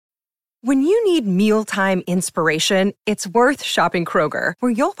When you need mealtime inspiration, it's worth shopping Kroger,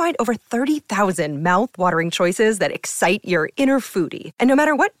 where you'll find over 30,000 mouth-watering choices that excite your inner foodie. And no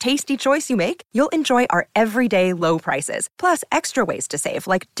matter what tasty choice you make, you'll enjoy our everyday low prices, plus extra ways to save,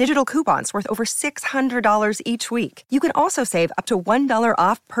 like digital coupons worth over $600 each week. You can also save up to $1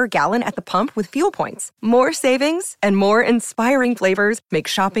 off per gallon at the pump with fuel points. More savings and more inspiring flavors make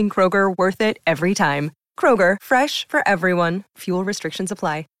shopping Kroger worth it every time. Kroger, fresh for everyone. Fuel restrictions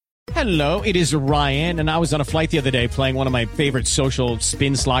apply. Hello, it is Ryan, and I was on a flight the other day playing one of my favorite social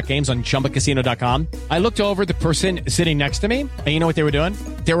spin slot games on ChumbaCasino.com. I looked over at the person sitting next to me, and you know what they were doing?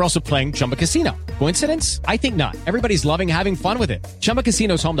 They were also playing Chumba Casino. Coincidence? I think not. Everybody's loving having fun with it. Chumba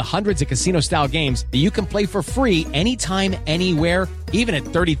Casino is home to hundreds of casino-style games that you can play for free anytime, anywhere, even at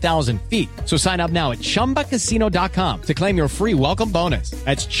 30,000 feet. So sign up now at ChumbaCasino.com to claim your free welcome bonus.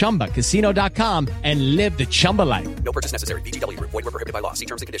 That's ChumbaCasino.com and live the Chumba life. No purchase necessary. VGW. Void where prohibited by law. See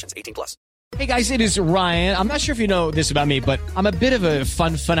terms and conditions. 18+. Hey guys, it is Ryan. I'm not sure if you know this about me, but I'm a bit of a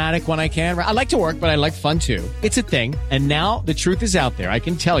fun fanatic when I can. I like to work, but I like fun too. It's a thing. And now the truth is out there. I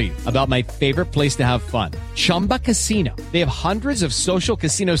can tell you about my favorite place to have fun. Chumba Casino. They have hundreds of social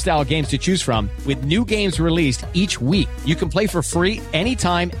casino style games to choose from with new games released each week. You can play for free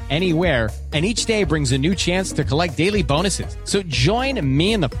anytime, anywhere. And each day brings a new chance to collect daily bonuses. So join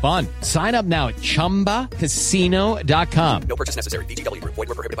me in the fun. Sign up now at ChumbaCasino.com. No purchase necessary. VGW. Void where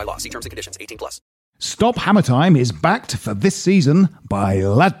prohibited by law. See terms and conditions. 18+. Stop Hammer Time is backed for this season by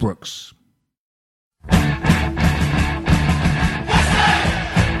Ladbrokes.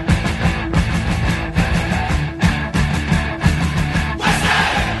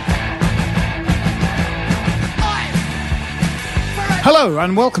 Hello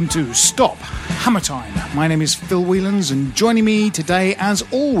and welcome to Stop Hammer Time. My name is Phil Whelans, and joining me today, as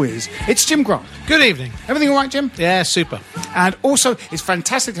always, it's Jim Grant. Good evening. Everything all right, Jim? Yeah, super. And also, it's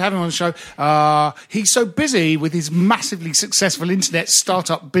fantastic to have him on the show. He's so busy with his massively successful internet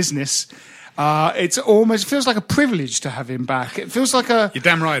startup business. It feels like a privilege to have him back. It feels like a... You're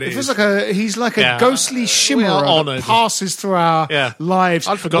damn right it feels is. like he's like a ghostly shimmerer that passes through our lives.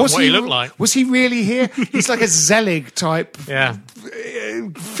 I'd forgotten what he looked like. Was he really here? He's like a Zelig type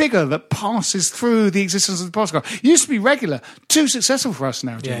figure that passes through the existence of the podcast. Used to be regular. Too successful for us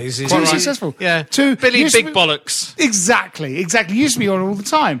now, Jim. Yeah, he's too successful. Yeah. Billy Big Bollocks. Exactly. Used to be on all the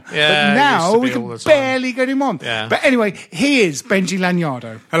time. Yeah, but now we can barely get him on. Yeah. But anyway, he is Benji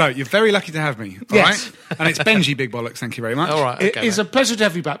Lanyardo. Hello, you're very lucky to have me. All right? And it's Benji Big Bollocks, thank you very much. All right. It is a pleasure to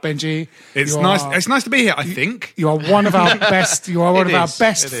have you back, Benji. It's nice. It's nice to be here, I think. You are one of our best. You are one of our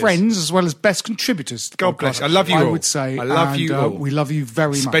best friends, as well as best contributors. To God bless you. I love you all. I would say. I love you all. We love you very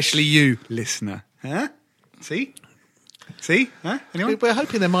much. Especially you, listener. Huh? See? Huh? Anyone? We're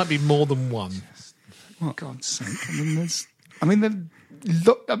hoping there might be more than one. For God's sake.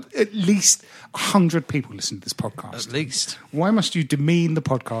 At least 100 people listen to this podcast. At least. Why must you demean the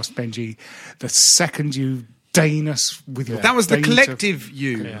podcast, Benji, the second you deign us with your... That was the collective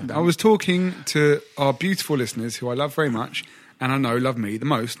you. Yeah. I was talking to our beautiful listeners, who I love very much, and I know love me the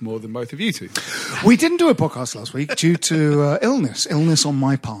most, more than both of you two. We didn't do a podcast last week due to illness on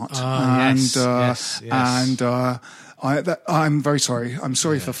my part. Yes. I'm very sorry. I'm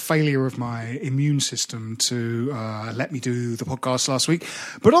sorry for failure of my immune system to let me do the podcast last week.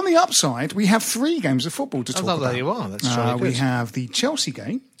 But on the upside, we have 3 games of football to talk about. There you are. That's really good. We have the Chelsea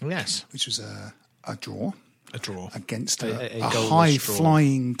game. Yes. Which was a draw. A draw. Against a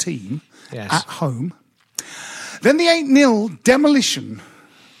high-flying team at home. Then the 8-0 demolition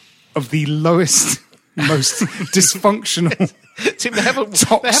of the lowest, most dysfunctional... They haven't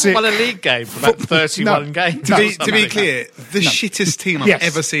won a league game for about 31 games. To be clear, the shittest team I've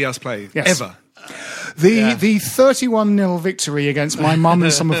ever seen us play. Yes. Ever. The 31-0 victory against my mum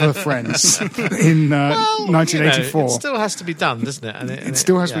and some of her friends in 1984. It still has to be done, doesn't it? It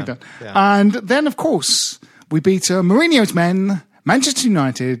still has to be done. Yeah. And then, of course, we beat Mourinho's men, Manchester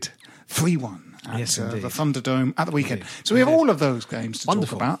United, 3-1. At the Thunderdome at the weekend. So we have all of those games to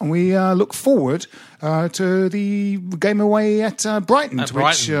talk about, and we look forward to the game away at Brighton,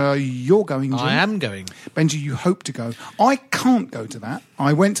 which you're going, Jim. I am going. Benji, you hope to go. I can't go to that.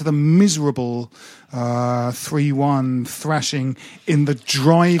 I went to the miserable 3-1 thrashing in the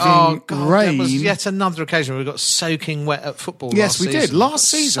driving rain. That was yet another occasion where we got soaking wet at football. Yes, we did. Last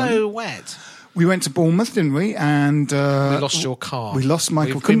season. So wet. We went to Bournemouth, didn't we? And we lost your car. We lost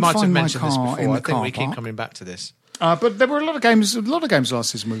Michael. We might have in mentioned this before. the I think we car keep coming back to this. But there were a lot of games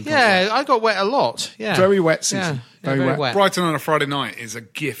last season. I got wet a lot. Yeah, very wet season. Very wet. Brighton on a Friday night is a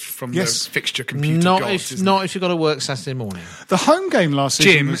gift from the fixture computer not gods. If you've got to work Saturday morning. The home game last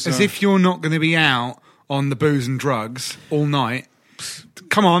season, Jim, as if you're not going to be out on the booze and drugs all night.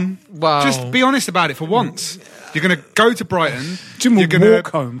 Come on. Well, just be honest about it for once. You're going to go to Brighton. Jim will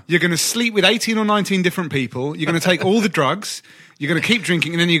walk home. You're going to sleep with 18 or 19 different people. You're going to take all the drugs. You're going to keep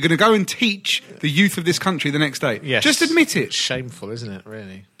drinking, and then you're going to go and teach the youth of this country the next day. Yes. Just admit it. It's shameful, isn't it,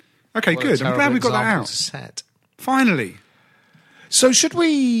 really? Okay, good. I'm glad we got that out. Set. Finally. So should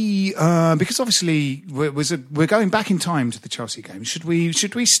we, because obviously we're going back in time to the Chelsea game, should we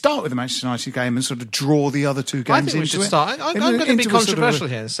start with the Manchester United game and sort of draw the other two games into it? I think we should start. I'm going to be controversial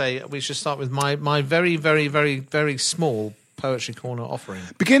here and say we should start with my very, very, very, very small Poetry Corner offering.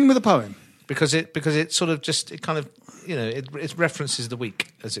 Begin with a poem. Because it sort of just, it kind of, it references the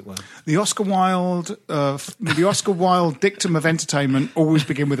week, as it were. The Oscar Wilde dictum of entertainment always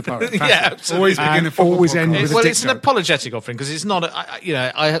begin with a poem. Yeah, always begin a always end with a dictum. It's an apologetic offering because it's not.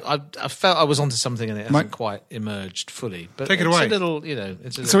 I felt I was onto something and it hasn't quite emerged fully. But take it away. It's a little,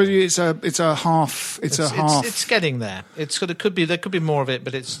 it's a so little, it's a half. It's getting there. There could be more of it,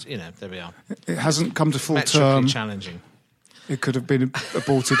 but it's there we are. It hasn't come to full Metrically term. challenging. It could have been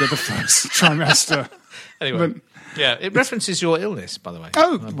aborted at the first trimester. Anyway, it references your illness, by the way.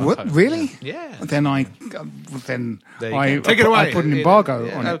 Oh, what? Really? Yeah. Then I Take it away. I put an embargo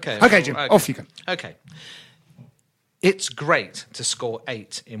on it. Okay, Jim, off you go. Okay. It's great to score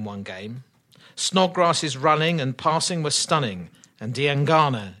 8 in one game. Snodgrass's running and passing were stunning, and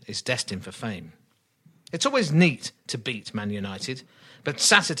Diangana is destined for fame. It's always neat to beat Man United, but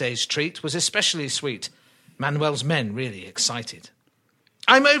Saturday's treat was especially sweet. Manuel's men really excited.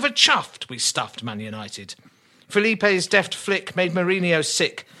 I'm over chuffed we stuffed Man United. Felipe's deft flick made Mourinho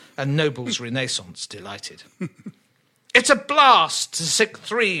sick, and Noble's renaissance delighted. It's a blast to sick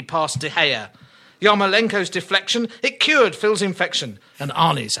 3 past De Gea. Yarmolenko's deflection, it cured Phil's infection, and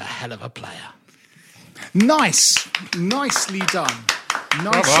Arnie's a hell of a player. Nicely done.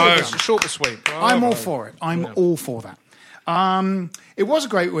 Short but sweet. Bravo. I'm all for it. I'm all for that. It was a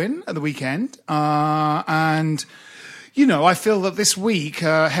great win at the weekend, and I feel that this week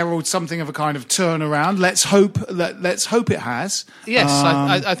heralds something of a kind of turnaround. Let's hope it has. Yes,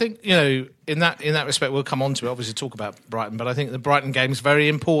 I think in that respect we'll come on to it. Obviously, talk about Brighton, but I think the Brighton game is very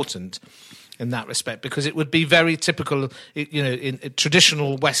important in that respect because it would be very typical, in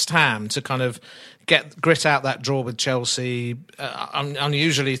traditional West Ham to kind of grit out that draw with Chelsea,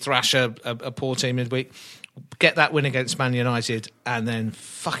 unusually thrash a poor team midweek. Get that win against Man United and then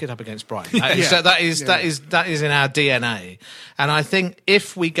fuck it up against Brighton. So that is in our DNA. And I think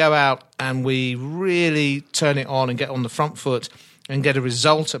if we go out and we really turn it on and get on the front foot and get a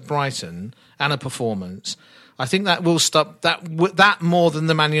result at Brighton and a performance, I think that will stop that more than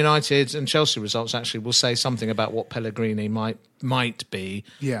the Man United and Chelsea results actually will say something about what Pellegrini might be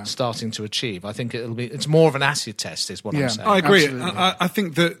starting to achieve. I think it's more of an acid test is what I'm saying. I agree. I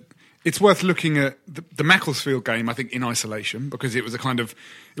think that it's worth looking at the Macclesfield game, I think, in isolation, because it was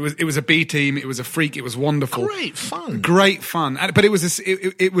it was a B team, it was a freak, it was wonderful. Great fun. But it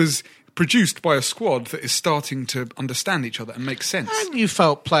was produced by a squad that is starting to understand each other and make sense. And you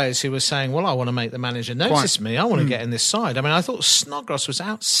felt players who were saying, well, I want to make the manager notice me, I want to get in this side. I mean, I thought Snodgrass was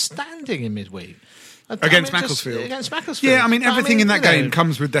outstanding in midweek. Against Macclesfield. Yeah, everything in that game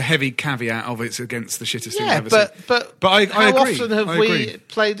comes with the heavy caveat of it's against the shittest team I've ever seen. But I how agree. often have we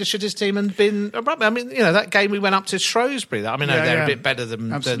played the shittest team and been... I mean, that game we went up to Shrewsbury. I mean, they're a bit better than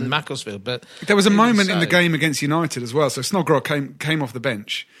Macclesfield, but... There was a moment in the game against United as well. So Snodgrass came off the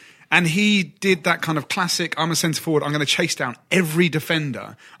bench and he did that kind of classic, I'm a centre forward, I'm going to chase down every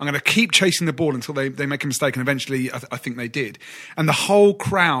defender. I'm going to keep chasing the ball until they make a mistake, and eventually I think they did. And the whole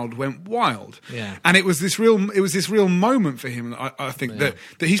crowd went wild. Yeah. And it was this real moment for him, I think, that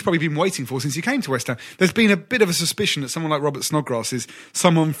he's probably been waiting for since he came to West Ham. There's been a bit of a suspicion that someone like Robert Snodgrass is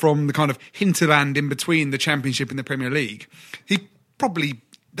someone from the kind of hinterland in between the Championship and the Premier League. He probably...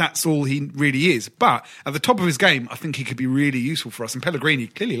 That's all he really is. But at the top of his game, I think he could be really useful for us. And Pellegrini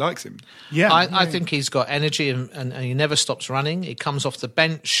clearly likes him. Yeah, I think he's got energy and he never stops running. He comes off the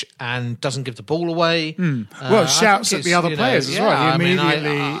bench and doesn't give the ball away. Shouts at the other players as well.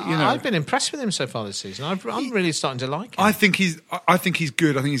 I've been impressed with him so far this season. I'm really starting to like him. I think he's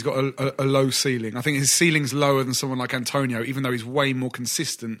good. I think he's got a low ceiling. I think his ceiling's lower than someone like Antonio, even though he's way more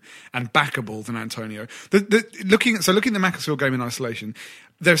consistent and backable than Antonio. Looking at the Macclesfield game in isolation,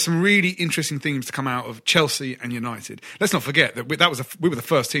 there's some really interesting things to come out of Chelsea and United. Let's not forget that we were the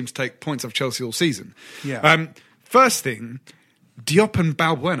first team to take points off Chelsea all season. Yeah. First thing, Diop and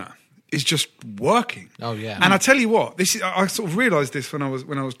Balbuena is just working. Oh yeah. And I tell you what, I sort of realised this when I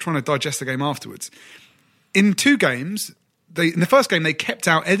was trying to digest the game afterwards. In 2 games, in the first game they kept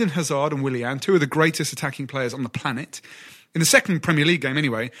out Eden Hazard and Willian, 2 of the greatest attacking players on the planet. in the second Premier League game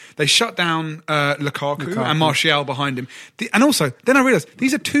anyway, they shut down Lukaku and Martial behind him. And also, then I realised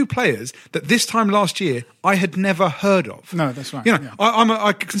these are two players that this time last year I had never heard of. No, that's right. You know,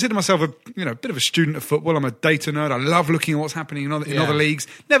 I consider myself a bit of a student of football. I'm a data nerd. I love looking at what's happening in other leagues.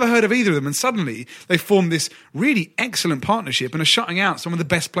 Never heard of either of them, and suddenly they formed this really excellent partnership and are shutting out some of the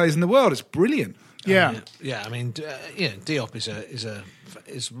best players in the world. It's brilliant. Yeah. I mean, Diop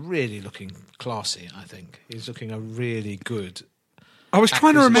is really looking classy. I think he's looking a really good. I was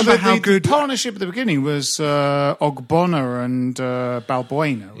trying to remember how good the partnership at the beginning was Ogbonna and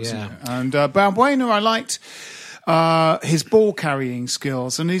Balbuena, wasn't it? And Balbuena, I liked his ball carrying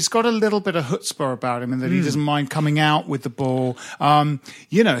skills, and he's got a little bit of chutzpah about him in that he doesn't mind coming out with the ball.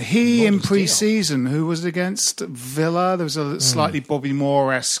 He in pre-season, who was against Villa, there was a slightly Bobby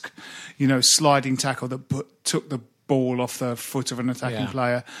Moore-esque, sliding tackle that took the ball off the foot of an attacking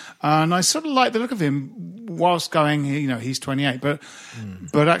player, and I sort of like the look of him whilst going, he's 28, but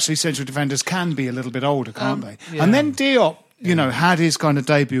actually central defenders can be a little bit older, can't they? Yeah. And then Diop, had his kind of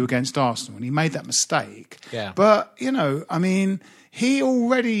debut against Arsenal, and he made that mistake. Yeah. But, he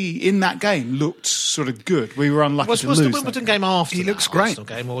already, in that game, looked sort of good. We were unlucky to lose. Was the Wimbledon game after He looks great. Arsenal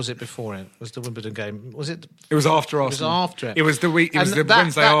game, or was it before it? Was the Wimbledon game? Was it? It was after Arsenal. It was after it. It was the week. It was the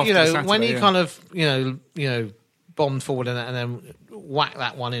Wednesday after. Saturday, when he kind of, bombed forward and then whacked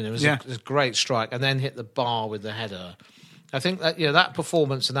that one in. It was a great strike, and then hit the bar with the header. I think that that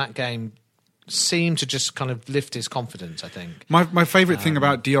performance in that game seemed to just kind of lift his confidence, I think. My favourite thing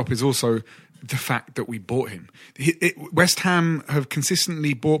about Diop is also the fact that we bought him. West Ham have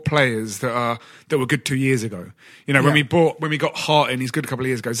consistently bought players that were good 2 years ago. When we got Hart in, he's good a couple of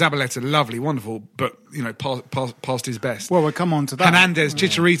years ago. Zabaleta, lovely, wonderful, but past his best. Well, we'll come on to that. Hernandez,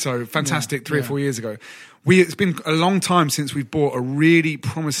 Chicharito, fantastic 3 or 4 years ago. It's been a long time since we've bought a really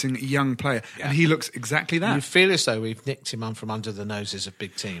promising young player, and he looks exactly that. You feel as though we've nicked him from under the noses of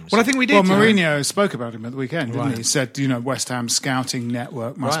big teams. Well, I think we did. Well, Mourinho spoke about him at the weekend, didn't he? He said, West Ham's scouting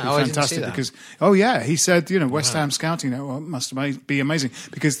network must be fantastic because, he said, West Ham's scouting network must be amazing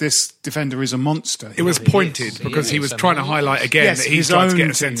because this defender is a monster. It was pointed because he was trying to highlight again that he's trying to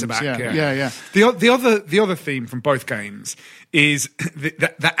get a centre back. Yeah. The other theme from both games is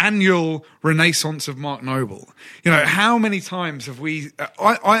the annual renaissance of Mark Noble. How many times have we...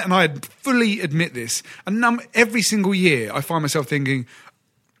 I fully admit this, every single year I find myself thinking,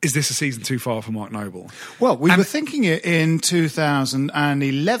 is this a season too far for Mark Noble? Well, we were thinking it in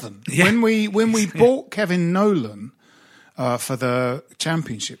 2011 when we bought Kevin Nolan for the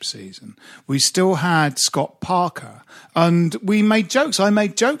championship season. We still had Scott Parker, and we made jokes. I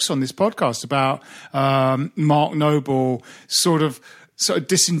made jokes on this podcast about Mark Noble sort of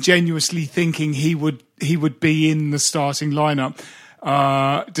disingenuously thinking he would be in the starting lineup.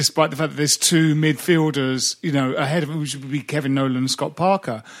 Despite the fact that there's two midfielders, ahead of him, which would be Kevin Nolan and Scott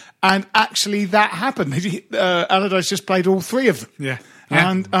Parker. And actually that happened. Allardyce just played all three of them. Yeah.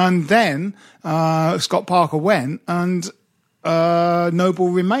 And then Scott Parker went and Noble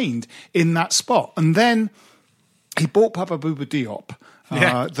remained in that spot. And then he bought Papa Bouba Diop.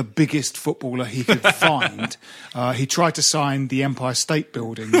 The biggest footballer he could find. He tried to sign the Empire State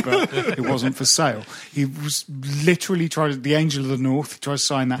Building, but it wasn't for sale. He was literally the Angel of the North. He tried to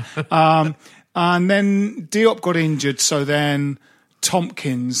sign that. And then Diop got injured, so then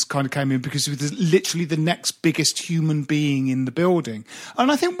Tompkins kind of came in because he was literally the next biggest human being in the building. And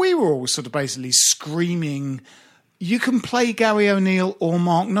I think we were all sort of basically screaming, you can play Gary O'Neill or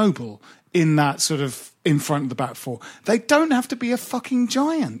Mark Noble in that sort of in front of the back four. They don't have to be a fucking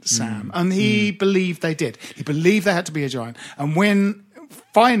giant, Sam. And he believed they did. He believed they had to be a giant. And when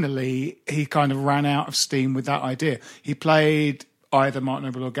finally he kind of ran out of steam with that idea, he played either Mark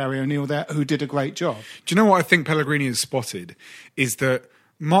Noble or Gary O'Neill there, who did a great job. Do you know what I think Pellegrini has spotted? Is that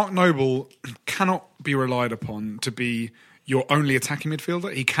Mark Noble cannot be relied upon to be your only attacking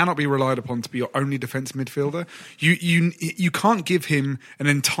midfielder. He cannot be relied upon to be your only defensive midfielder. You can't give him an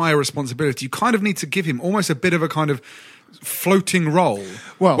entire responsibility. You kind of need to give him almost a bit of a kind of floating role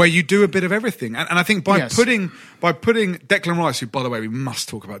where you do a bit of everything. And I think by putting Declan Rice, who, by the way, we must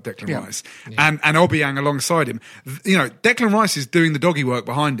talk about Declan Rice, and Obiang alongside him, Declan Rice is doing the doggy work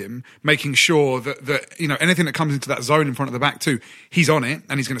behind him, making sure that anything that comes into that zone in front of the back too, he's on it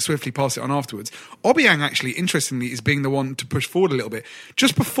and he's going to swiftly pass it on afterwards. Obiang actually, interestingly, is being the one to push forward a little bit.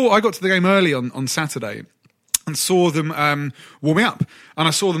 Just before I got to the game early on Saturday, and saw them warming up, and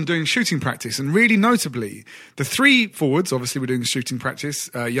I saw them doing shooting practice, and really notably, the three forwards obviously were doing shooting practice,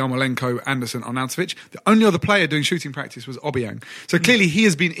 Yarmolenko, Anderson, Arnautovic. The only other player doing shooting practice was Obiang. So clearly he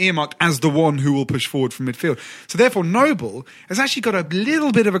has been earmarked as the one who will push forward from midfield. So therefore Noble has actually got a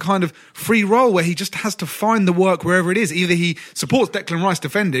little bit of a kind of free role where he just has to find the work wherever it is. Either he supports Declan Rice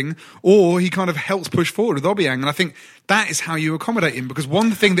defending, or he kind of helps push forward with Obiang, and I think that is how you accommodate him, because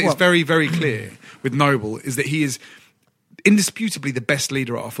one thing that is very, very clear with Noble is that he is indisputably the best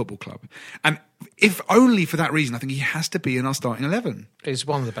leader at our football club. And if only for that reason, I think he has to be in our starting 11. He's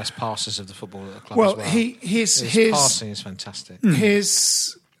one of the best passers of the football at the club Well, as well. his passing is fantastic.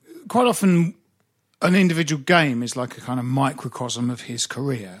 His quite often an individual game is like a kind of microcosm of his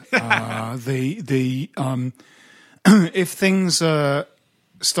career. If things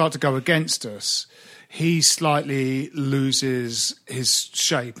start to go against us, he slightly loses his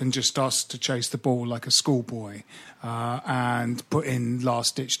shape and just starts to chase the ball like a schoolboy and put in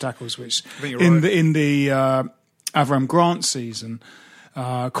last-ditch tackles, which in the Avram Grant season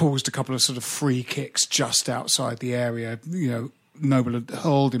caused a couple of sort of free kicks just outside the area. Noble had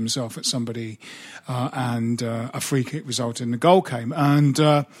hurled himself at somebody and a free kick resulted in the goal came. And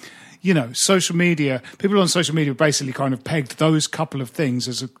social media, people on social media basically kind of pegged those couple of things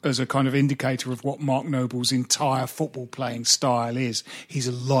as a kind of indicator of what Mark Noble's entire football playing style is. He's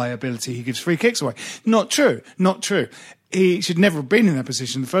a liability. He gives free kicks away. Not true. He should never have been in that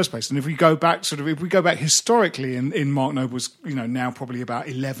position in the first place. And if we go back historically in Mark Noble's, now probably about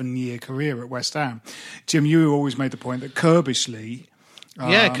 11-year career at West Ham, Jim, you always made the point that Kirbishley.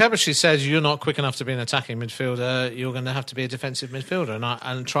 Kirbishley says you're not quick enough to be an attacking midfielder. You're going to have to be a defensive midfielder,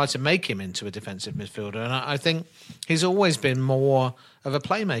 and try to make him into a defensive midfielder. And I think he's always been more of a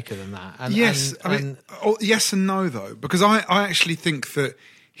playmaker than that. And, yes, yes and no though, because I actually think that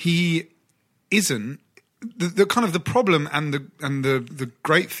he isn't. The kind of the problem and the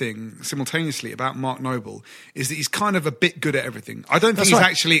great thing simultaneously about Mark Noble is that he's kind of a bit good at everything. I don't think he's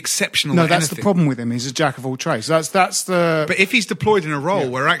actually exceptional. No, at that's anything. the problem with him. He's a jack of all trades. That's the. But if he's deployed in a role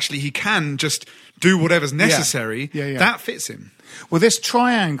where actually he can just do whatever's necessary, that fits him. Well, this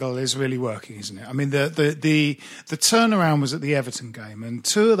triangle is really working, isn't it? I mean, the turnaround was at the Everton game, and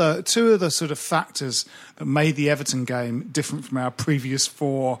two of the sort of factors that made the Everton game different from our previous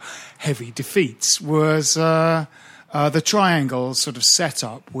 4 heavy defeats was the triangle sort of set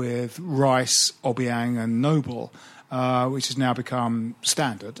up with Rice, Obiang, and Noble. Which has now become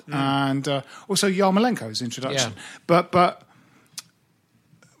standard, and also Yarmolenko's introduction. Yeah.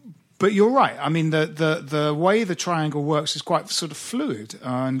 But you're right. I mean, the way the triangle works is quite sort of fluid,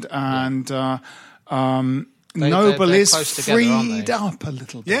 and Noble is freed up a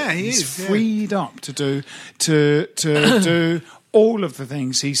little bit. Yeah, he's freed up to do all of the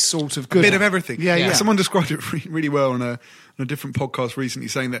things he's sort of good at. A bit of everything. Yeah. Someone described it really well on a different podcast recently,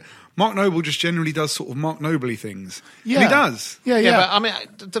 saying that Mark Noble just generally does sort of Mark Noble-y things. Yeah. And he does. Yeah, but I mean,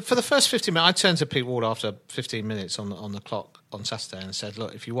 for the first 15 minutes, I turned to Pete Ward after 15 minutes on the clock on Saturday and said,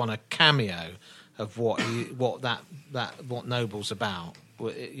 look, if you want a cameo of what Noble's about,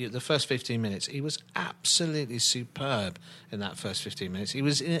 the first 15 minutes, he was absolutely superb in that first 15 minutes. He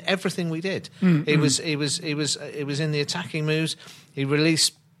was in everything we did. He was in the attacking moves. He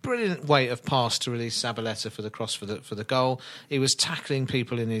released brilliant weight of pass to release Zabaleta for the cross for the goal. He was tackling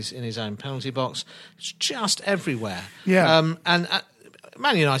people in his own penalty box. It's just everywhere. Yeah. And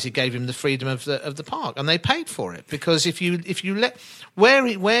Man United gave him the freedom of the park, and they paid for it, because if you let where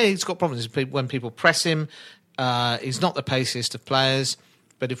he's got problems is when people press him. He's not the paciest of players,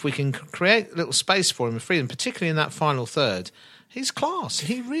 but if we can create a little space for him and freedom, particularly in that final third, he's class.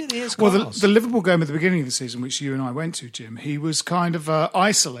 He really is class. Well, the Liverpool game at the begining of the season, which you and I went to, Jim, he was kind of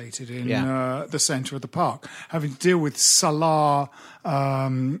isolated in the centre of the park, having to deal with Salah,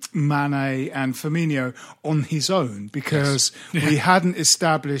 Mane and Firmino on his own, because we hadn't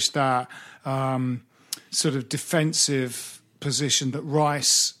established that sort of defensive position that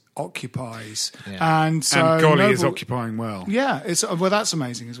Rice occupies. And Golly is occupying well. Yeah, that's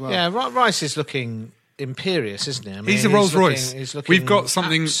amazing as well. Yeah, Rice is looking imperious, isn't he? I mean, he's a Rolls Royce. We've got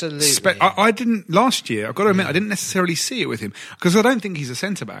something. I didn't last year. I've got to admit, I didn't necessarily see it with him, because I don't think he's a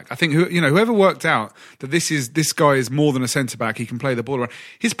centre back. I think whoever worked out that this guy is more than a centre back. He can play the ball around.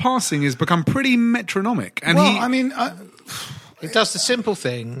 His passing has become pretty metronomic, and he does the simple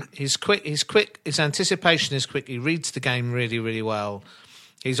thing. He's quick. His anticipation is quick. He reads the game really, really well.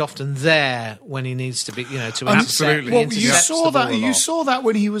 He's often there when he needs to be, to absolutely. Well, you saw that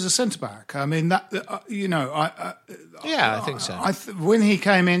when he was a centre back. I mean, that I think so. When he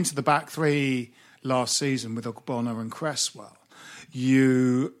came into the back three last season with Ogbonna and Cresswell,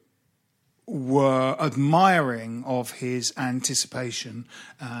 you were admiring of his anticipation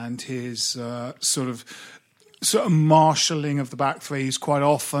and his sort of marshalling of the back three. He's quite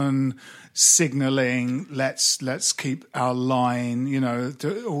often signalling, let's keep our line,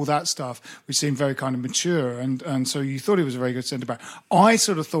 all that stuff, which seemed very kind of mature. And so you thought he was a very good centre-back. I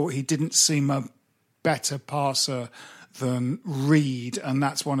sort of thought he didn't seem a better passer than Reed, and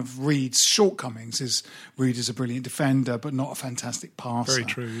that's one of Reed's shortcomings. Is Reed is a brilliant defender, but not a fantastic passer. Very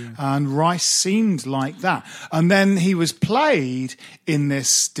true, yeah. And Rice seemed like that. And then he was played in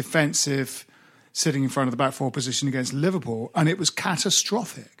this defensive, sitting in front of the back four position against Liverpool, and it was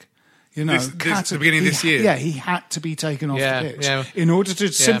catastrophic. The beginning of this year. Yeah, he had to be taken off the pitch yeah. in order to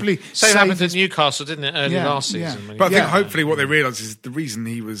simply Same happened at Newcastle, didn't it, early last season? Yeah. But I think hopefully what they realised is the reason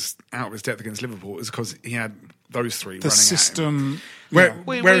he was out of his depth against Liverpool is because he had those three running system. At him.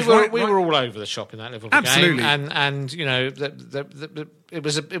 We were all over the shop in that Liverpool absolutely. game, and it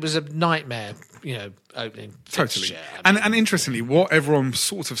was a nightmare, opening. Totally. Fixture. And interestingly, what everyone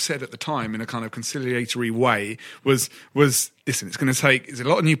sort of said at the time in a kind of conciliatory way was listen, it's going to take, there's a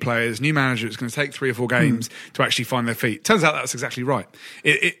lot of new players, new manager, it's going to take 3 or 4 games to actually find their feet. Turns out that's exactly right.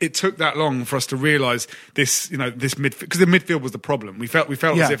 It took that long for us to realise this, this midfield, because the midfield was the problem. We felt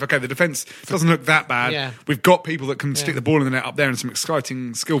as if, okay, the defence doesn't look that bad. Yeah. We've got people that can stick the ball in the net up there and some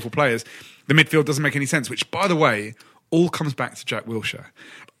exciting, skillful players. The midfield doesn't make any sense, which, by the way, all comes back to Jack Wilshere.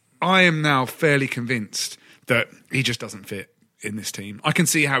 I am now fairly convinced that he just doesn't fit in this team. I can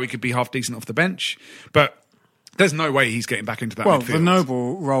see how he could be half decent off the bench, but there's no way he's getting back into that midfield. Well, the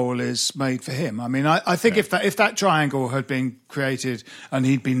Noble role is made for him. I mean, I think if that triangle had been created and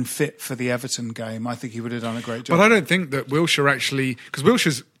he'd been fit for the Everton game, I think he would have done a great job. But I don't think that Wilshere actually... Because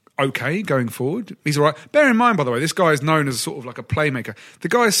Wilshere's okay going forward. He's all right. Bear in mind, by the way, this guy is known as sort of like a playmaker. The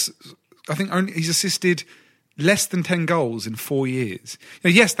guy's... I think he's assisted less than 10 goals in 4 years.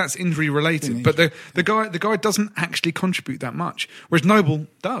 Yes, that's injury related, but the guy doesn't actually contribute that much, whereas Noble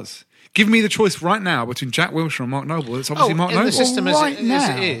does. Give me the choice right now between Jack Wilshere and Mark Noble. It's obviously Mark Noble. The system as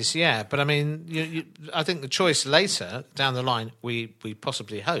it is, yeah. But I mean, I think the choice later down the line, we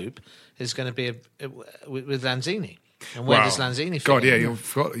possibly hope, is going to be with Lanzini. And where does Lanzini fit? God, yeah, you've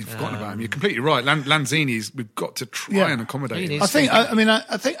forgotten about him. You're completely right. Lanzini's, we've got to try and accommodate him. I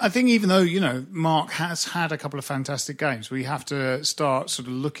think even though Mark has had a couple of fantastic games, we have to start sort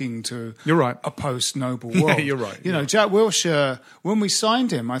of looking to a post-Noble world. Yeah, you're right. Jack Wilshere, when we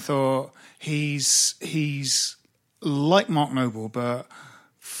signed him, I thought he's like Mark Noble, but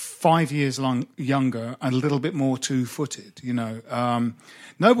 5 years younger, and a little bit more two-footed.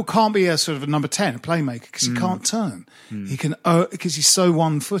 Noble can't be a sort of a number 10, a playmaker, because he can't turn. He can, because he's so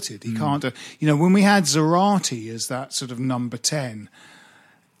one-footed. He can't do. When we had Zarate as that sort of number 10,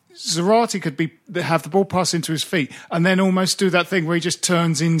 Zarate could have the ball pass into his feet and then almost do that thing where he just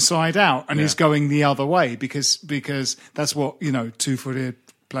turns inside out and is going the other way because that's what two-footed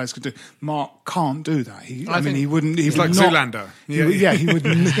players could do. Mark can't do that. He wouldn't. He's like Zoolander. He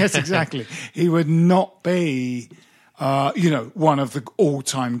wouldn't. Yes, exactly. He would not be. One of the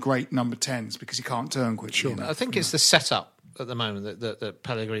all-time great number 10s because he can't turn quickly. Sure. I think it's the setup at the moment that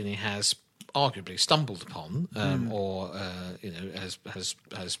Pellegrini has arguably stumbled upon, or has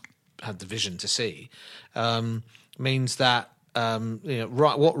had the vision to see, means that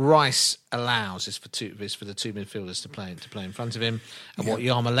what Rice allows is for the two midfielders to play in front of him, and what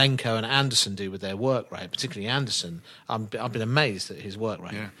Yarmolenko and Anderson do with their work rate, particularly Anderson. I've been amazed at his work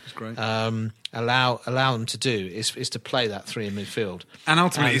rate. Yeah, it's great. Allow them to do is to play that three in midfield, and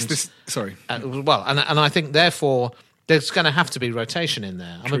ultimately it's this. Sorry. And I think therefore there's going to have to be rotation in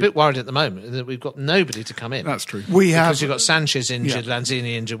there. I'm a bit worried at the moment that we've got nobody to come in. That's true. Because you've got Sanchez injured,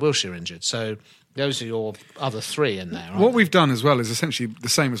 Lanzini injured, Wilshere injured. So those are your other three in there. What we've done as well is essentially the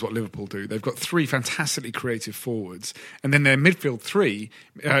same as what Liverpool do. They've got 3 fantastically creative forwards, and then their midfield 3.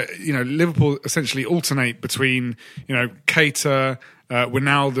 Liverpool essentially alternate between Keita,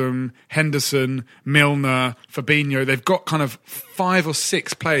 Wijnaldum, Henderson, Milner, Fabinho. They've got kind of 5 or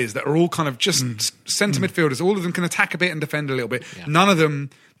 6 players that are all kind of just centre midfielders. All of them can attack a bit and defend a little bit. Yeah. None of them,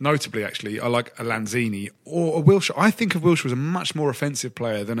 notably actually, are like a Lanzini or a Wilshere. I think of Wilshere as a much more offensive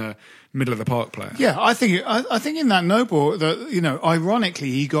player than a middle of the park player. Yeah, I think in that Noble that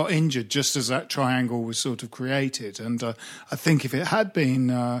ironically he got injured just as that triangle was sort of created, and I think if it had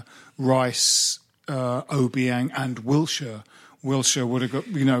been Rice, Obiang, and Wilshere would have got.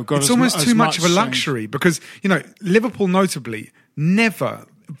 It's almost too much of a luxury because Liverpool notably never.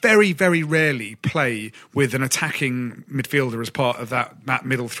 Very, very rarely play with an attacking midfielder as part of that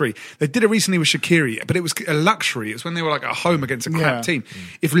middle 3. They did it recently with Shaqiri, but it was a luxury. It was when they were like at home against a crap team.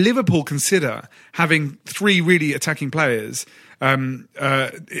 If Liverpool consider having 3 really attacking players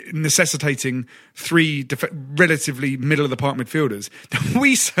necessitating three relatively middle of the park midfielders, then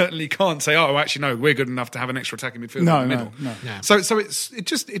we certainly can't say, oh, actually, no, we're good enough to have an extra attacking midfielder in the middle. No. Yeah. So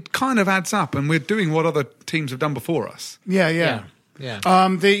it kind of adds up, and we're doing what other teams have done before us. Yeah.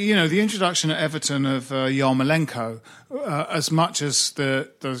 The introduction at Everton of Yarmolenko, as much as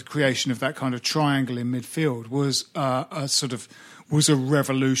the creation of that kind of triangle in midfield was a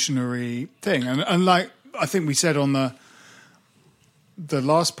revolutionary thing, and like I think we said on the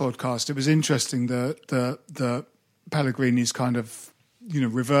last podcast, it was interesting the Pellegrini's kind of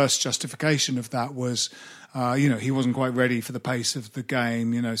reverse justification of that was. He wasn't quite ready for the pace of the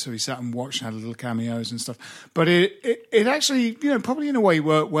game, so he sat and watched and had little cameos and stuff. But it actually, probably in a way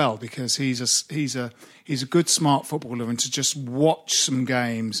worked well because he's a good, smart footballer, and to just watch some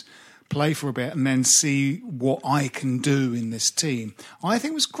games, play for a bit, and then see what I can do in this team, I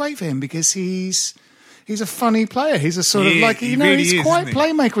think was great for him because he's a funny player. He's a sort of he's quite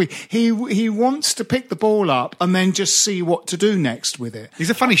playmakery. He wants to pick the ball up and then just see what to do next with it. He's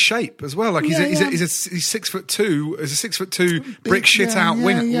a funny shape as well. Like he's 6'2", as a 6'2" brick shit out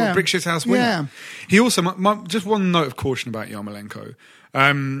winger, brick shit house winner. Yeah. He also just one note of caution about Yarmolenko.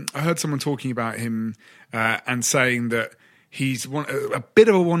 I heard someone talking about him and saying that he's a bit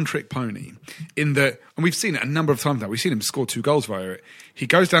of a one-trick pony in that, and we've seen it a number of times now. We've seen him score 2 goals via it. He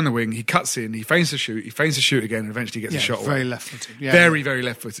goes down the wing, he cuts in, he feigns to shoot again, and eventually gets a shot away. Very left-footed. Yeah. Very, very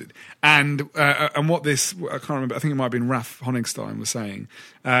left-footed. And what this, I can't remember, I think it might have been Raf Honigstein was saying,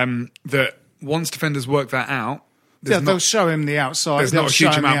 that once defenders work that out, they'll show him the outside. There's not a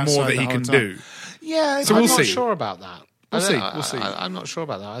huge amount more that he can do. Yeah, so I'm we'll not see. sure about that. We'll see. I'm not sure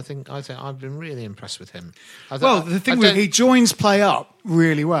about that. I think I've been really impressed with him. He joins play up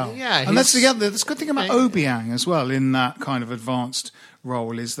really well. Yeah, and that's the good thing about Obiang as well in that kind of advanced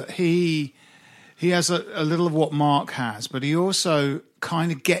role is that he has a little of what Mark has, but he also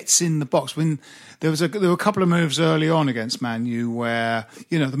kind of gets in the box. When there were a couple of moves early on against Man U where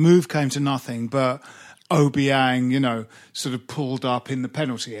the move came to nothing, but Obiang sort of pulled up in the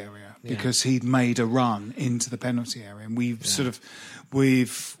penalty area. Because he'd made a run into the penalty area, and we've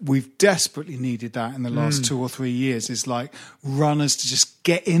desperately needed that in the last 2 or 3 years. Is like runners to just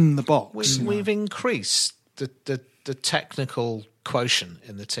get in the box. We've increased the technical quotient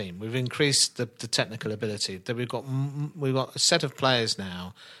in the team. We've increased the technical ability. That we've got a set of players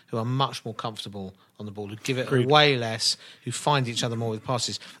now who are much more comfortable on the ball, who give it away less, who find each other more with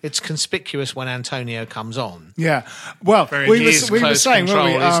passes. It's conspicuous when Antonio comes on. Yeah, well, we were saying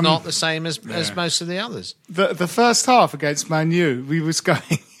it's not the same as most of the others. The first half against Man U, we was going,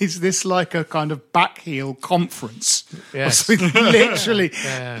 is this like a kind of backheel conference? Yes. Literally,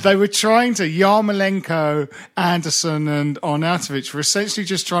 they were trying to, Yarmolenko, Anderson and Arnautovic were essentially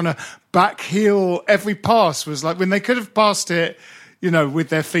just trying to backheel. Every pass was like, when they could have passed it, with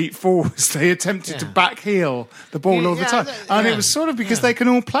their feet forwards, they attempted to backheel the ball all the time. And it was sort of because they can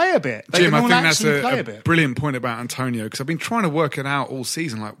all play a bit. Jim, I think that's a brilliant point about Antonio, because I've been trying to work it out all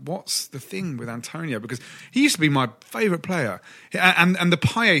season. Like, what's the thing with Antonio? Because he used to be my favourite player. And the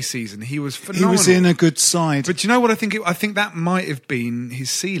Payet season, he was phenomenal. He was in a good side. But do you know what I think? I think that might have been his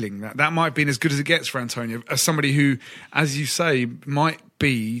ceiling. That might have been as good as it gets for Antonio, as somebody who, as you say, might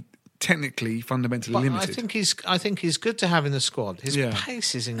be technically fundamentally limited. I think he's good to have in the squad. His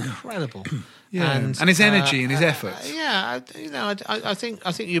pace is incredible. And his energy and his effort. I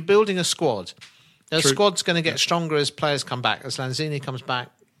think you're building a squad. The squad's going to get stronger as players come back. As Lanzini comes back,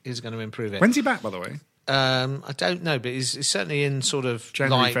 he's going to improve it. When's he back, by the way? I don't know, but he's certainly in sort of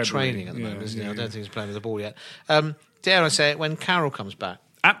January, light February. training at the moment, isn't he? I don't think he's playing with the ball yet. Dare I say it, when Carroll comes back,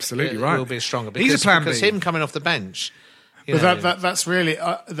 absolutely right, he'll be stronger. He's a plan B. Because him coming off the bench. That's really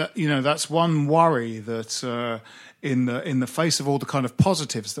that's one worry that in the face of all the kind of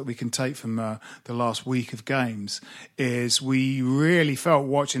positives that we can take from the last week of games is we really felt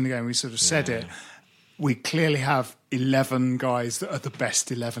watching the game. We sort of said it. We clearly have 11 guys that are the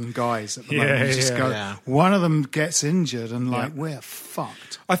best 11 guys at the moment. One of them gets injured and we're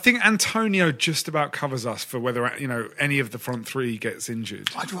fucked. I think Antonio just about covers us for whether any of the front three gets injured.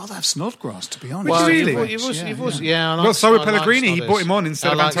 I'd rather have Snodgrass, to be honest. Well, really? Well, so with Pellegrini, he brought him on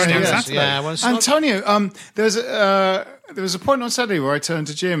instead of Antonio on Saturday. Antonio, there was a point on Saturday where I turned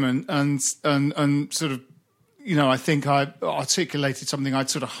to Jim and sort of, I think I articulated something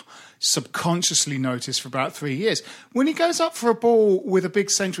I'd sort of subconsciously noticed for about 3 years. When he goes up for a ball with a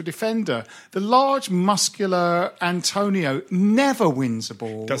big central defender, the large, muscular Antonio never wins a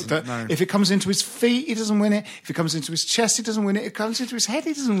ball. No. If it comes into his feet, he doesn't win it. If it comes into his chest, he doesn't win it. If it comes into his head,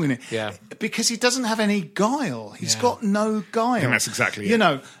 he doesn't win it. Yeah. Because he doesn't have any guile. He's got no guile. I think that's exactly it.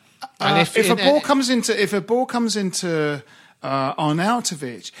 If a ball comes into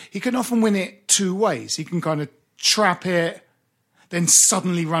Arnautovic, he can often win it two ways. He can kind of trap it, then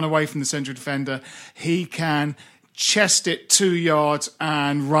suddenly run away from the central defender. He can chest it 2 yards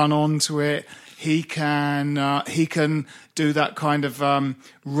and run onto it. He can do that kind of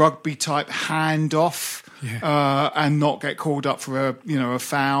rugby type handoff and not get called up for a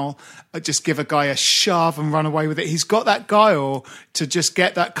foul. Just give a guy a shove and run away with it. He's got that guile to just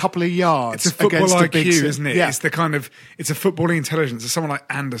get that couple of yards. It's a football against IQ, big isn't it? Yeah. It's a footballing intelligence that someone like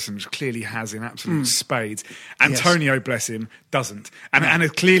Anderson clearly has in absolute spades. Antonio, bless him, doesn't, and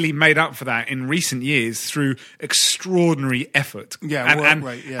has clearly made up for that in recent years through extraordinary effort. Yeah,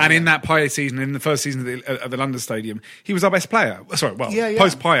 and in that Payet season, in the first season of the London Stadium, he was our best player. Sorry,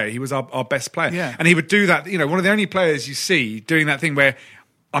 post Payet, he was our best player. Yeah. And he would do that. One of the only players you see doing that thing where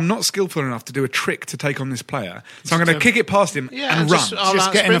I'm not skillful enough to do a trick to take on this player, so I'm going to kick it past him and run.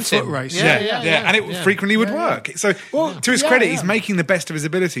 Just get in a foot race. And it frequently would work. So, to his credit, he's making the best of his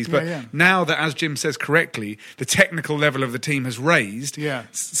abilities. But now that, as Jim says correctly, the technical level of the team has raised,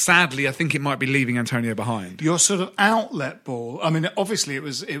 sadly, I think it might be leaving Antonio behind. Your sort of outlet ball. I mean, obviously, it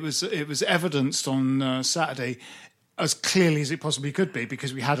was evidenced on Saturday as clearly as it possibly could be,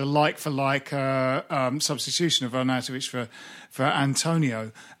 because we had a like-for-like substitution of Arnautovic for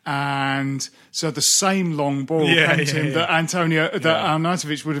Antonio, and so the same long ball came to him that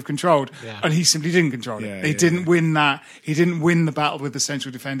Arnautovic would have controlled, and he simply didn't control it. He didn't win that. He didn't win the battle with the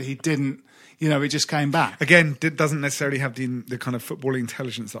central defender. He didn't. It just came back. Again, doesn't necessarily have the kind of footballing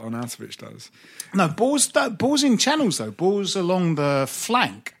intelligence that Arnautovic does. No, balls in channels, though. Balls along the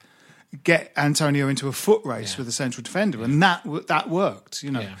flank get Antonio into a foot race with the central defender, and that worked. So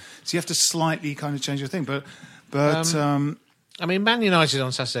you have to slightly kind of change your thing. But I mean, Man United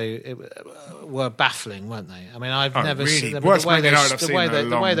on Saturday were baffling, weren't they? I mean, I've never really? seen them. Worst The way Man United I've seen in a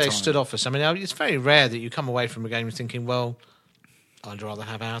long they time. stood off us. I mean, it's very rare that you come away from a game thinking, well, I'd rather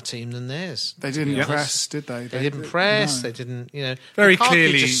have our team than theirs. They didn't press, did they? They didn't press. No. They didn't. Very McCarthy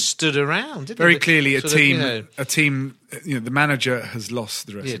clearly, just stood around. Didn't very they? clearly, Sort of, a team. The manager has lost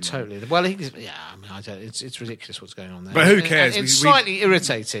the rest. Yeah, of them. totally. Well, I don't. It's ridiculous what's going on there. But who cares? It's slightly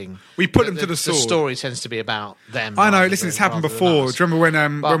irritating. We put them to the sword. The story tends to be about them. I know. Listen, it's happened before. Do you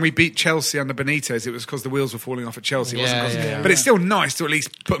remember when we beat Chelsea under Benitez? It was because the wheels were falling off at Chelsea. It wasn't but it's still nice to at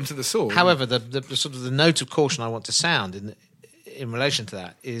least put them to the sword. However, the sort of the note of caution I want to sound in relation to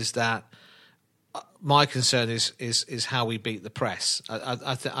that is that my concern is how we beat the press.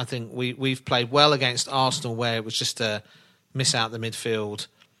 I think we've played well against Arsenal, where it was just a miss out the midfield.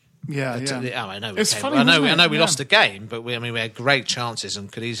 I know. It's funny. I know we lost the game, but we had great chances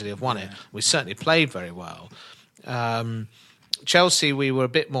and could easily have won it. We certainly played very well. Chelsea, we were a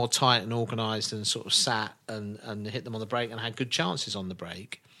bit more tight and organised and sort of sat and hit them on the break and had good chances on the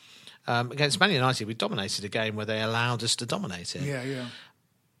break. Against Man United, we dominated a game where they allowed us to dominate it.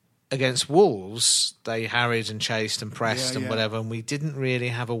 Against Wolves, they harried and chased and pressed and whatever, and we didn't really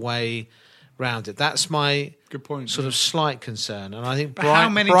have a way round it. That's my good point. Sort of slight concern, and I think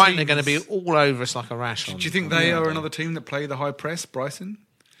Brighton are going to be all over us like a rash. Do you think they are another team that play the high press, Brighton?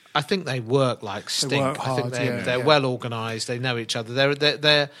 I think they work like stink. They work hard, I think they're well organised. They know each other.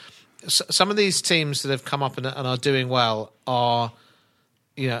 They're some of these teams that have come up and are doing well are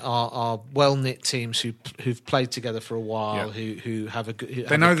well knit teams who've played together for a while. Who have a good.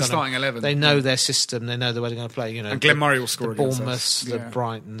 They know the starting 11. They know their system. They know the way they're going to play. And Glenn Murray will score the against Bournemouths, us. the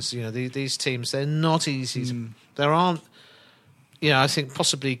Brightons. These teams. They're not easy. There aren't. I think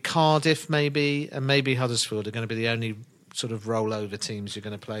possibly Cardiff and maybe Huddersfield are going to be the only sort of rollover teams you're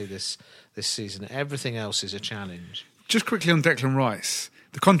going to play this season. Everything else is a challenge. Just quickly on Declan Rice,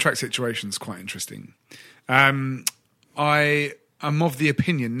 the contract situation is quite interesting. I'm of the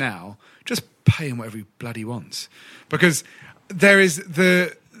opinion now, just pay him whatever he bloody wants. Because I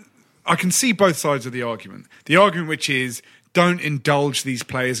can see both sides of the argument. The argument which is, don't indulge these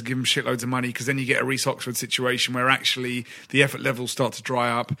players and give them shitloads of money, because then you get a Reece Oxford situation where actually the effort levels start to dry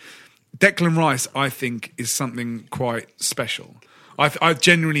up. Declan Rice, I think, is something quite special. I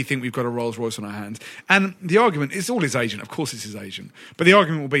genuinely think we've got a Rolls Royce on our hands. And the argument is all his agent. Of course it's his agent. But the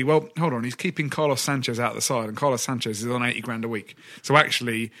argument will be, well, hold on, he's keeping Carlos Sanchez out the side, and Carlos Sanchez is on 80 grand a week. So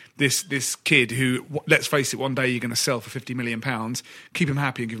actually, this kid who, let's face it, one day you're going to sell for £50 million, keep him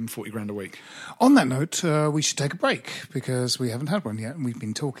happy and give him 40 grand a week. On that note, we should take a break, because we haven't had one yet, and we've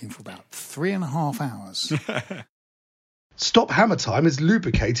been talking for about 3.5 hours. Stop Hammer Time is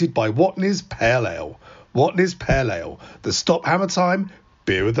lubricated by Watney's Pale Ale. Watney's Pale Ale, the Stop Hammer Time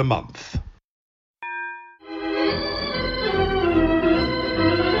Beer of the Month.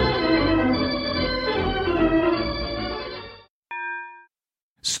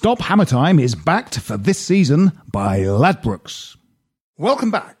 Stop Hammer Time is backed for this season by Ladbrokes.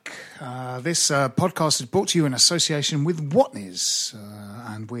 Welcome back. This podcast is brought to you in association with Watney's,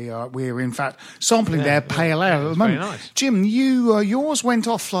 and we're in fact sampling their pale ale at the moment. Very nice. Jim, yours went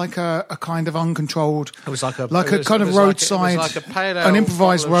off like a kind of uncontrolled. It was like a roadside, like a pale ale, an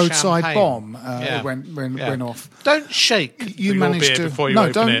improvised bottle of roadside champagne. bomb. It went off. Don't shake You your managed beer to before you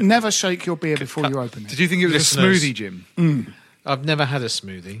open it. never shake your beer before you open it. Did you think it was Listeners. a smoothie, Jim? I've never had a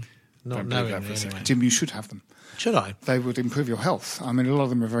smoothie. Not Don't believe knowing that for a second. anyway. Jim, you should have them. Should I? They would improve your health. I mean, a lot of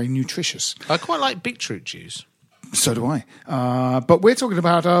them are very nutritious. I quite like beetroot juice. So do I. But we're talking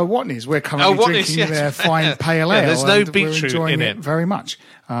about Watney's. We're currently Watney's, drinking yes. their fine pale Yeah, ale. there's no and we're beetroot enjoying in it it. very much.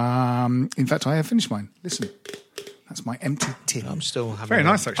 In fact, I have finished mine. Listen, that's my empty tin. I'm still having Very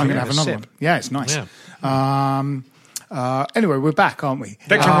nice, actually. I'm going to have another one. Yeah, it's nice. Anyway, we're back, aren't we?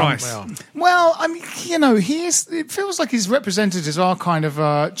 Declan Rice. Well, I mean, it feels like he's represented as our kind of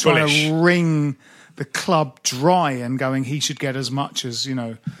trying Bullish. to wring the club dry and going, he should get as much as,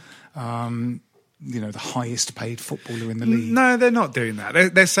 the highest paid footballer in the league. No, they're not doing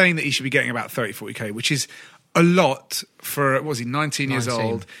that. They're saying that he should be getting about 30, 40k, which is a lot for, what was he, 19 years 19.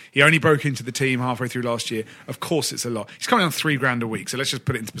 old. He only broke into the team halfway through last year. Of course it's a lot. He's coming on $3,000 a week, so let's just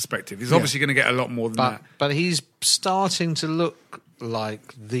put it into perspective. He's obviously going to get a lot more than that. But he's starting to look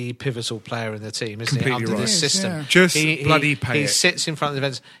like the pivotal player in the team, isn't he? Completely Under right. this system. Yeah. Just bloody pay He it. sits in front of the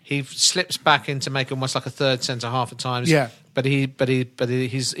defence. He slips back in to make almost like a third centre half at times. Yeah. But he's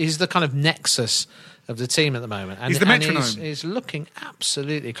the kind of nexus of the team at the moment. And, He's the and metronome. he's looking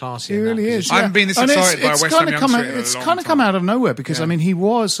absolutely classy. He in that really is. position. I haven't been this And excited by a it's West Ham kinda come youngster out- in a It's long kind of come time. out of nowhere because, I mean, he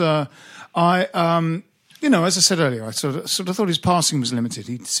was... as I said earlier, I sort of thought his passing was limited.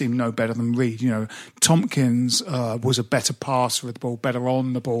 He seemed no better than Reed. Tompkins was a better passer of the ball, better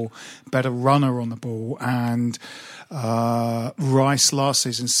on the ball, better runner on the ball, and Rice last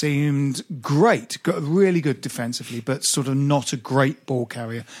season seemed great, really good defensively, but sort of not a great ball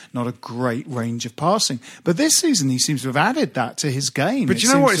carrier, not a great range of passing. But this season, he seems to have added that to his game. But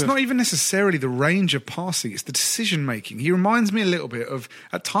you know what? It's not even necessarily the range of passing; it's the decision making. He reminds me a little bit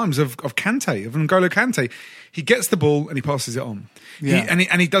at times, of Kante, of N'Golo Kante. He gets the ball and he passes it on. Yeah.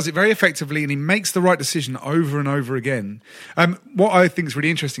 He does it very effectively, and he makes the right decision over and over again. What I think is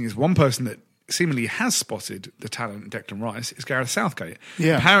really interesting is one person that seemingly has spotted the talent in Declan Rice is Gareth Southgate.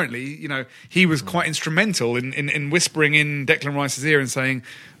 Yeah. Apparently, he was quite instrumental in whispering in Declan Rice's ear and saying,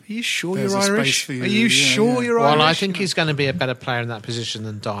 "Are you sure There's a you're space Irish? for you." Are you Yeah, sure yeah. you're Irish?" Well, I think he's going to be a better player in that position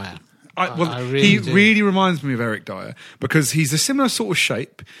than Dyer. I really he do. really reminds me of Eric Dyer because he's a similar sort of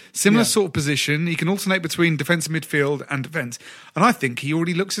shape, similar sort of position. He can alternate between defensive midfield and defence, and I think he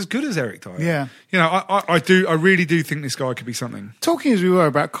already looks as good as Eric Dyer. Yeah. I really do think this guy could be something. Talking as we were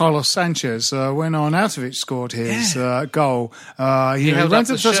about Carlos Sanchez, when Arnautovic scored his held goal, up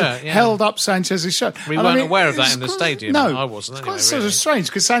the shirt, yeah. held up Sanchez's shirt. We And weren't aware of that it's in the quite- stadium. No, I wasn't It's anyway, quite sort really. of strange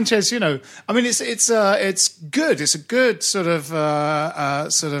because Sanchez, it's good. It's a good sort of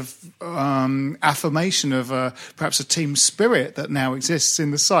affirmation of perhaps a team spirit that now exists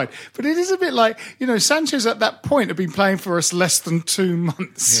in the side. But it is a bit like Sanchez at that point had been playing for us less than 2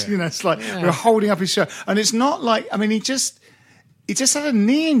 months. Yeah. It's like we're holding up his shirt, and it's not like he just had a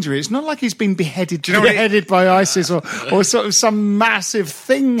knee injury. It's not like he's been beheaded by ISIS or sort of some massive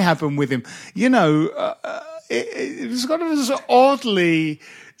thing happened with him. It was kind of this oddly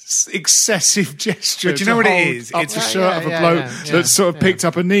excessive gesture. But you know to what it hold is? up It's the a- shirt of a bloke that sort of picked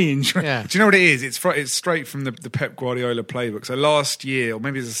up a knee injury. Yeah. Do you know what it is? It's straight from the Pep Guardiola playbook. So last year, or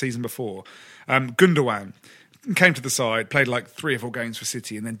maybe it was the season before, Gundogan came to the side, played like 3 or 4 games for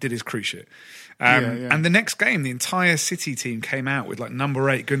City, and then did his cruciate. And the next game, the entire City team came out with like number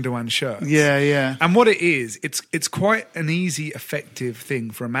 8 Gundogan shirts. Yeah, yeah. And what it is, it's quite an easy, effective thing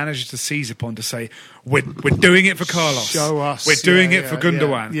for a manager to seize upon to say, we're doing it for Carlos. Show us. We're doing Yeah, it for yeah,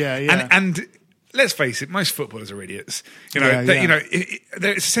 Gundogan. yeah. And let's face it, most footballers are idiots.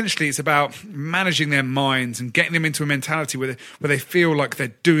 It's about managing their minds and getting them into a mentality where they feel like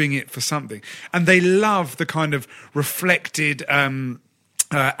they're doing it for something, and they love the kind of reflected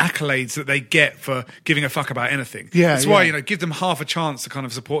accolades that they get for giving a fuck about anything. Yeah, that's why yeah. give them half a chance to kind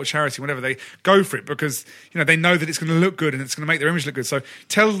of support a charity whenever they go for it, because they know that it's going to look good and it's going to make their image look good. So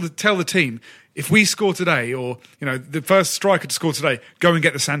tell the team, if we score today, or the first striker to score today, go and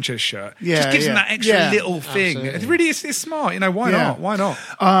get the Sanchez shirt. Yeah, just gives them that extra little thing. Absolutely. It really is. It's smart. Why Yeah. not? Why not?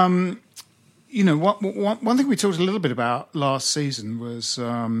 One thing we talked a little bit about last season was,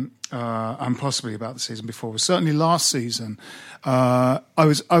 and possibly about the season before, was certainly last season. I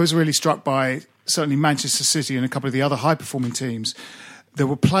was really struck by certainly Manchester City and a couple of the other high performing teams. there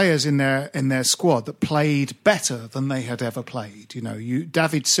were players in their squad that played better than they had ever played. You know,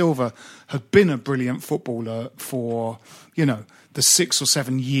 David Silva had been a brilliant footballer for, you know, the 6 or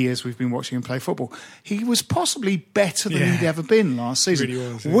 7 years we've been watching him play football. He was possibly better than he'd ever been last season.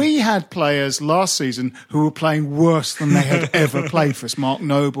 Really was, We had players last season who were playing worse than they had ever played for us. Mark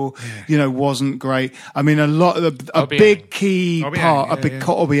Noble, you know, wasn't great. I mean, a big key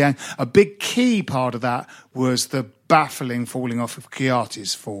part of that was the baffling falling off of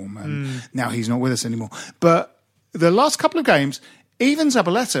Chiarti's form, and now he's not with us anymore. But the last couple of games, even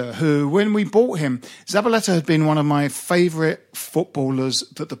Zabaleta, who, when we bought him, Zabaleta had been one of my favourite footballers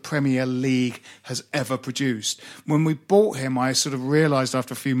that the Premier League has ever produced. When we bought him, I sort of realised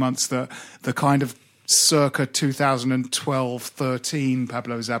after a few months that the kind of circa 2012-13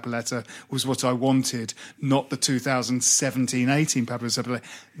 Pablo Zabaleta was what I wanted, not the 2017-18 Pablo Zabaleta.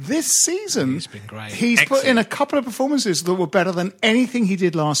 This season, he's been great. He's put in a couple of performances that were better than anything he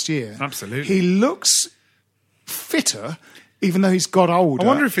did last year. Absolutely. He looks fitter, even though he's got older. I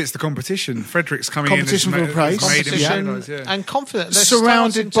wonder if it's the competition. Frederick's coming Competition in. for praise. Competition and confident. They're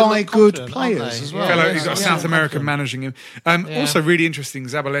surrounded starting to by look good confident, players aren't they? as well. He's got a South American managing him. Also, really interesting,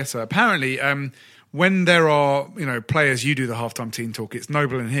 Zabaleta. Apparently, when there are, you know, players, you do the halftime team talk, it's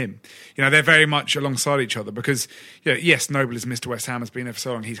Noble and him. You know, they're very much alongside each other because, you know, yes, Noble is Mr. West Ham, has been there for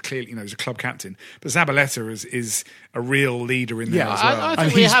so long. He's clearly, you know, he's a club captain. But Zabaleta is a real leader in there as well. I And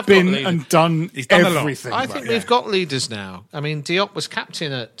think we he's have been got leaders. and done He's done a lot. everything. I think we've got leaders now. I mean, Diop was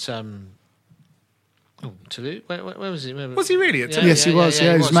captain at Toulouse. Where was he? Was he really at Toulouse? Yes, he was. He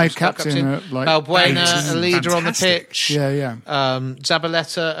was made captain at, like, Balbuena, a leader on the Fantastic. pitch. Yeah.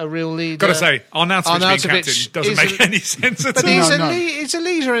 Zabaleta, a real leader. Got to say, Arnautovic being captain doesn't is make any sense at But all. he's a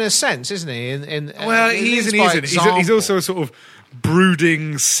leader in a sense, isn't he? Well, he is and he isn't. He's also a sort of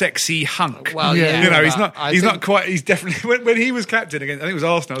brooding, sexy hunk. Well, yeah. You know, he's I not think- quite. He's definitely when he was captain again. I think it was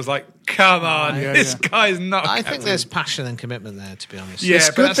Arsenal. I was like, come on, this guy's not. I captain. think there's passion and commitment there, to be honest. Yeah, It's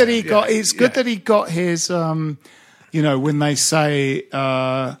but good that's- that he got. yeah, It's good that he got his. You know, when they say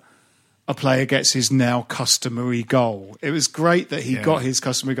a player gets his now customary goal, it was great that he got his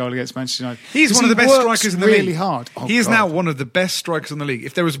customary goal against Manchester United. He's one of the best strikers in the really league. hard. Oh, he is God. now one of the best strikers in the league.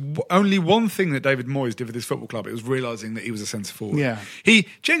 If there was only one thing that David Moyes did with his football club, it was realising that he was a centre forward. Yeah. He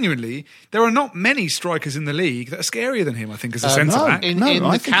genuinely, there are not many strikers in the league that are scarier than him, I think, as a centre no. back. In I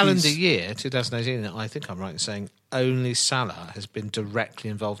the think calendar he's- year 2018, I think I'm right in saying only Salah has been directly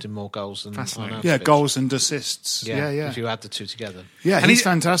involved in more goals than Fascinating. Yeah, Arnautovic. goals and assists. Yeah. If you add the two together. Yeah, And he's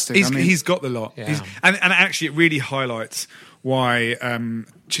fantastic. He's got the lot. Yeah. And actually, it really highlights why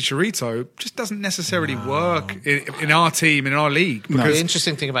Chicharito just doesn't necessarily work in our team, in our league. The Because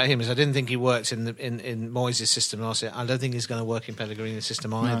interesting thing about him is I didn't think he worked in Moyes' system last year. I don't think he's going to work in Pellegrini's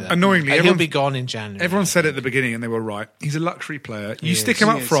system either. Annoyingly, he'll everyone- be gone in January. everyone said it at the beginning, and they were right. He's a luxury player. You stick is. him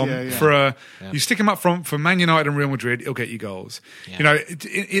up He is, front yeah. you stick him up front for Man United and Real Madrid, he'll get you goals. Yeah. You know,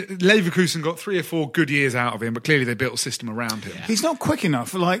 Leverkusen got 3 or 4 good years out of him, but clearly they built a system around him. He's not quick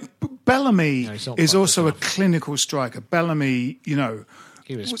enough. Like Bellamy No, he's not is quite also a quick clinical striker. Bellamy, you know,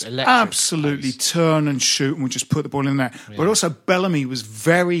 He was electric absolutely pace. turn and shoot and would just put the ball in there. But also Bellamy was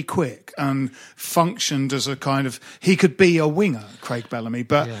very quick and functioned as a kind of, he could be a winger, Craig Bellamy,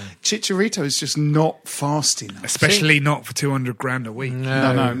 but Chicharito is just not fast enough. Especially not for 200 grand a week.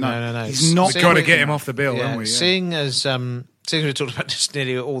 No. He's not We've got to quick get him enough. off the bill, haven't we? Yeah. Seeing as we've talked about just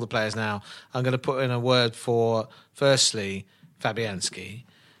nearly all the players now, I'm going to put in a word for, firstly, Fabianski,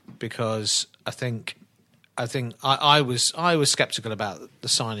 because I was sceptical about the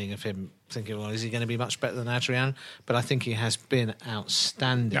signing of him, thinking, well, is he going to be much better than Adrian? But I think he has been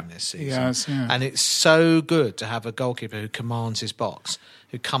outstanding this season. Yes, yeah. And it's so good to have a goalkeeper who commands his box,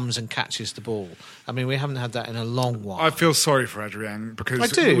 who comes and catches the ball. I mean, we haven't had that in a long while. I feel sorry for Adrian because I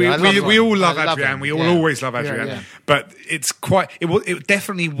do. we I love him. all love I love Adrian. him. We all Yeah. always love Adrian. yeah. But it's quite. It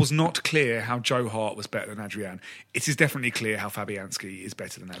definitely was not clear how Joe Hart was better than Adrian. It is definitely clear how Fabianski is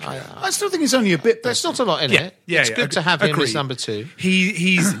better than Adrian. I still think he's only a bit There's better. not a lot in it. It's good to have him as number 2.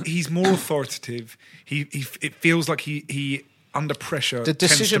 He's more authoritative. It feels like he under pressure The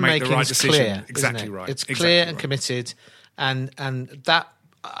tends to decision make making the right is decision. clear. Exactly isn't it? right. It's Exactly clear and right. committed, and that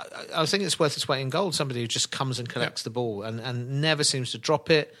I think it's worth its weight in gold. Somebody who just comes and collects the ball and never seems to drop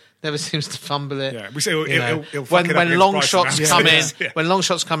it, never seems to fumble it. Yeah, we say he'll You know, fuck it up when against long Brighton shots now. come in, Yeah. when long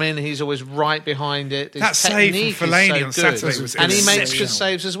shots come in, he's always right behind it. His That save technique from is Fellaini so on Saturday good. was and he makes exceptional. good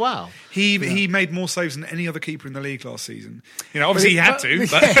saves as well. He made more saves than any other keeper in the league last season. You know, obviously he had to.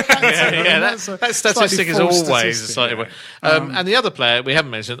 But That statistic is false always statistic. slightly. And the other player we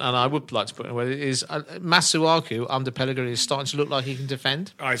haven't mentioned, and I would like to put in away, is Masuaku under Pellegrini is starting to look like he can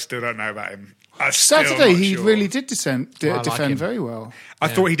defend. I still don't know about him. Saturday he really did defend him. very well. I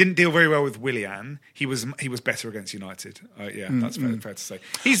thought he didn't deal very well with Willian. He was better against United. That's fair to say.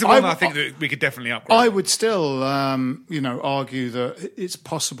 He's the one I think that we could definitely upgrade. I would still, argue that it's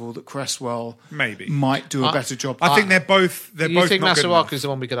possible that Cresswell might do a better job. I think they're both. You think Masuaku's the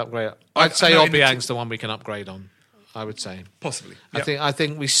one we could upgrade? I'd say Obiang's the one we can upgrade on. I would say possibly. Yep. I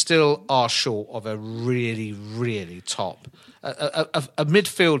think we still are short of a really, really top a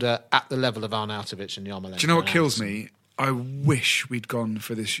midfielder at the level of Arnautovic and Yarmolenko. Do you know what kills me? I wish we'd gone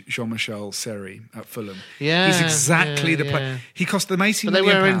for this Jean-Michel Seri at Fulham. Yeah, he's exactly the player. He cost them £80 million.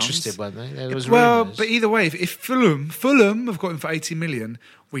 But they were interested, weren't they? There was rumours. But either way, if Fulham have got him for 80 million,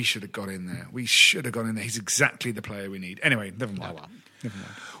 we should have got in there. He's exactly the player we need. Anyway, never mind. Never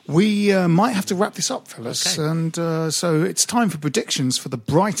mind. We might have to wrap this up, fellas. Okay. And so it's time for predictions for the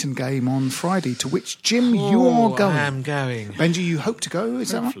Brighton game on Friday, to which, Jim, you are going. I am going. Benji, you hope to go,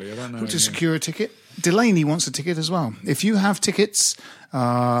 is Hopefully, that right? I don't know. Hope to secure a ticket. Delaney wants a ticket as well. If you have tickets,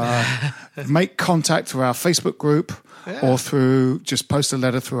 make contact through our Facebook group or just post a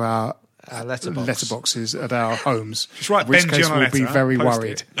letter through our letterboxes at our homes. Just write in which Benji case on a letter, we'll be very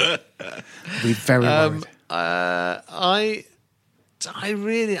worried. Be very worried.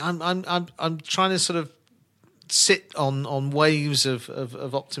 I'm trying to sort of sit on waves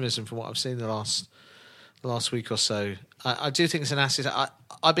of optimism from what I've seen the last week or so. I do think it's an asset.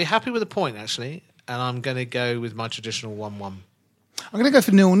 I'd be happy with a point, actually, and I'm going to go with my traditional 1-1. I'm going to go for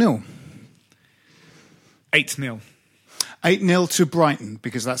 0-0. 8-0. 8-0 to Brighton,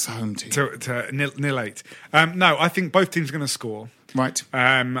 because that's the home team. To 0-8. No, I think both teams are going to score. Right.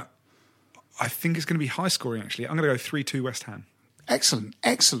 I think it's going to be high scoring, actually. I'm going to go 3-2 West Ham. Excellent.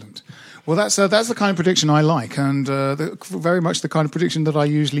 Well, that's the kind of prediction I like, and very much the kind of prediction that I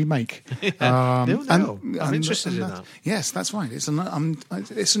usually make. I'm interested in that. Yes, that's right. It's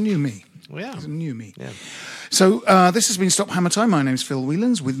a new me. Yeah. It's a new me. Yeah. So this has been Stop Hammer Time. My name's Phil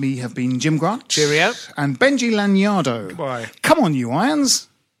Whelans. With me have been Jim Grant. Cheerio. And Benji Lanyardo. Goodbye. Come on, you irons.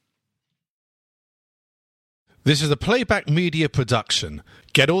 This is a Playback Media production.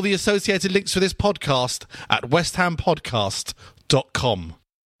 Get all the associated links for this podcast at westhampodcast.com.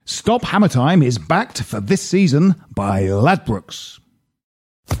 Stop Hammer Time is backed for this season by Ladbrokes.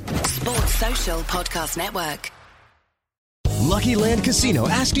 Sports Social Podcast Network. Lucky Land Casino,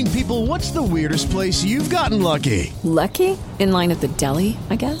 asking people, what's the weirdest place you've gotten lucky? Lucky? In line at the deli,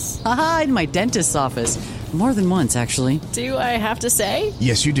 I guess? Aha, in my dentist's office. More than once, actually. Do I have to say?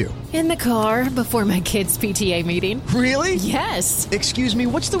 Yes, you do. In the car before my kids' PTA meeting. Really? Yes. Excuse me,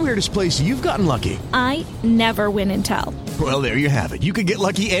 what's the weirdest place you've gotten lucky? I never win and tell. Well, there you have it. You can get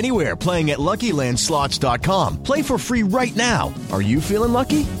lucky anywhere, playing at LuckyLandSlots.com. Play for free right now. Are you feeling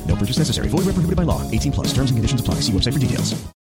lucky? No purchase necessary. Void where prohibited by law. 18+. Terms and conditions apply. See website for details.